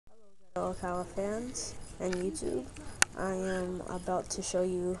Ocala fans and YouTube. I am about to show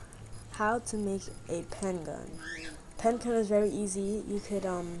you how to make a pen gun. Pen gun is very easy.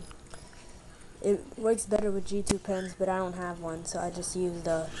 It works better with G2 pens, but I don't have one, so I just used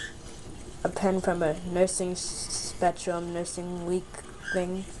a pen from a nursing spectrum, nursing week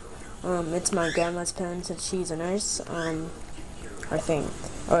thing. It's my grandma's pen since she's a nurse, I think,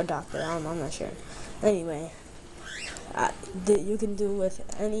 or a doctor. I'm not sure. Anyway, you can do with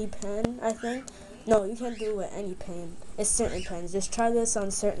any pen, I think. No, you can't do it with any pen. It's certain pens. Just try this on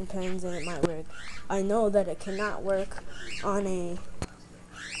certain pens and it might work. I know that it cannot work on a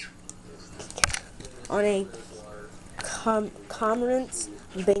Commerce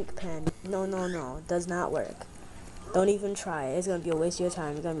bank pen. No, it does not work. Don't even try it. It's gonna be a waste of your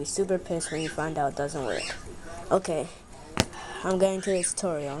time. You're gonna be super pissed when you find out it doesn't work. Okay, I'm getting to the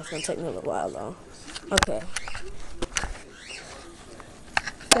tutorial. It's gonna take me a little while though. Okay.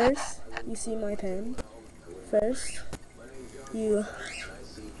 First, you see my pen. First, you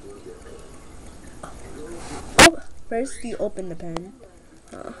open the pen.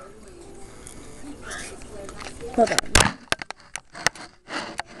 Hold on.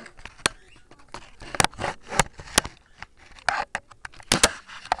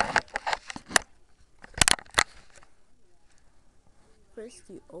 First,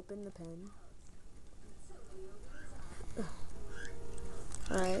 you open the pen.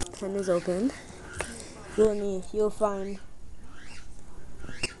 Alright, pen is open. You'll find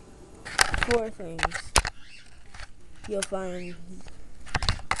 4 things. You'll find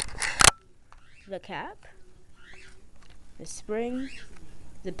the cap, the spring,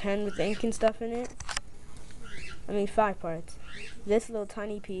 the pen with the ink and stuff in it. 5 parts. This little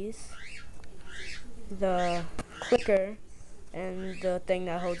tiny piece, the clicker, and the thing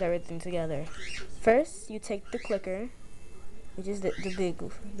that holds everything together. First, you take the clicker, which is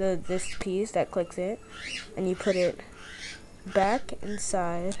this piece that clicks it, and you put it back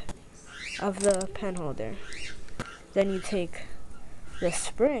inside of the pen holder. Then you take the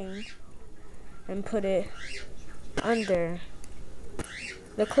spring and put it under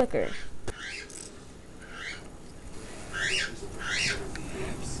the clicker.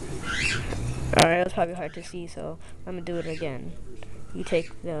 Alright, it was probably hard to see, so I'm gonna do it again. You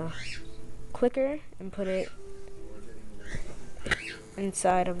take the clicker and put it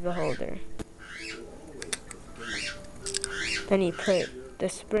inside of the holder. Then you put the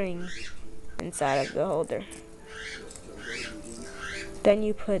spring inside of the holder. Then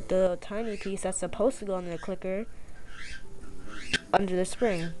you put the little tiny piece that's supposed to go on the clicker under the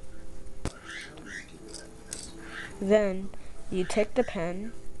spring. Then you take the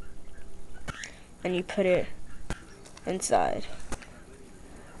pen and you put it inside.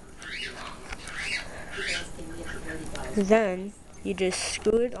 Then you just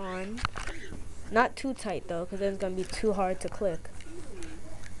screw it on. Not too tight though, because then it's going to be too hard to click.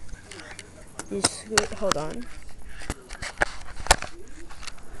 Hold on.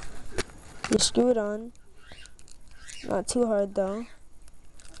 You screw it on. Not too hard though.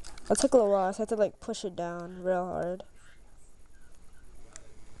 It took a little while, so I had to push it down real hard.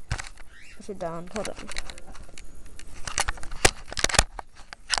 Push it down, hold on.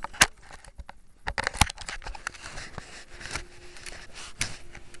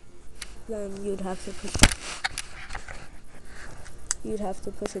 Then you'd have to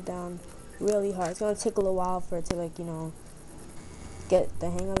push it down really hard. It's gonna take a little while for it to get the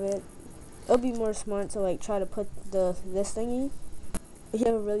hang of it. It'll be more smart to try to put this thingy. If you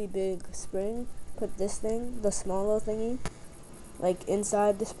have a really big spring, put this thing, the small little thingy,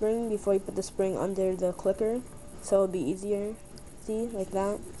 inside the spring before you put the spring under the clicker, so it'll be easier. See, like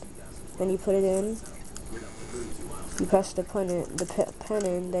that. Then you put it in. You press the pen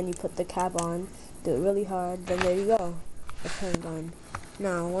in, then you put the cap on. Do it really hard. Then there you go, the pen gun.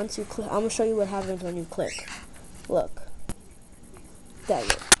 Now, once you click, I'm gonna show you what happens when you click. Look, dang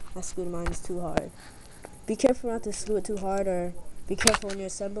it, I screwed mine too hard. Be careful not to screw it too hard, or be careful when you're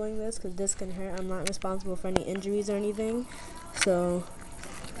assembling this, because this can hurt. I'm not responsible for any injuries or anything. So,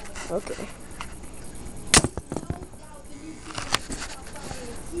 okay.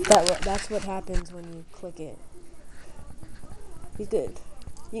 That's what happens when you click it. Be good.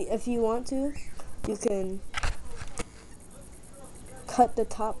 If you want to, you can cut the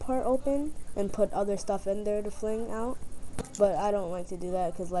top part open and put other stuff in there to fling out. But I don't like to do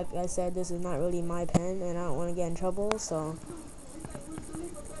that because, like I said, this is not really my pen and I don't want to get in trouble, so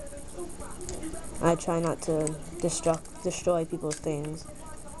I try not to destroy people's things,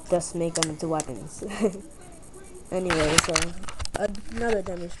 just make them into weapons. Anyway, so another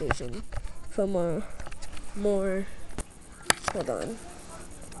demonstration from a more, hold on.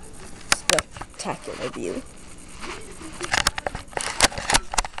 spectacular view.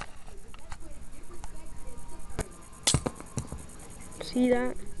 See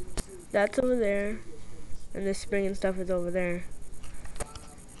that? That's over there, and the spring and stuff is over there.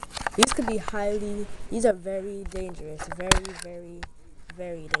 These could be these are very dangerous, very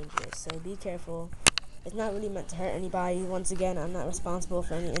dangerous, so be careful. It's not really meant to hurt anybody. Once again, I'm not responsible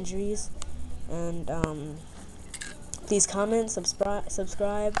for any injuries, and please comment,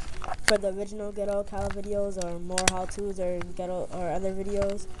 subscribe for the original Ghetto Ocala videos, or more how-tos, or ghetto or other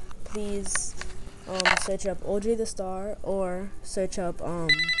videos. Please search up OJ the Star, or search up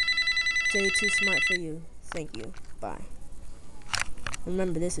J Too Smart for You. Thank you. Bye.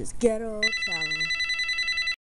 Remember, this is Ghetto Ocala.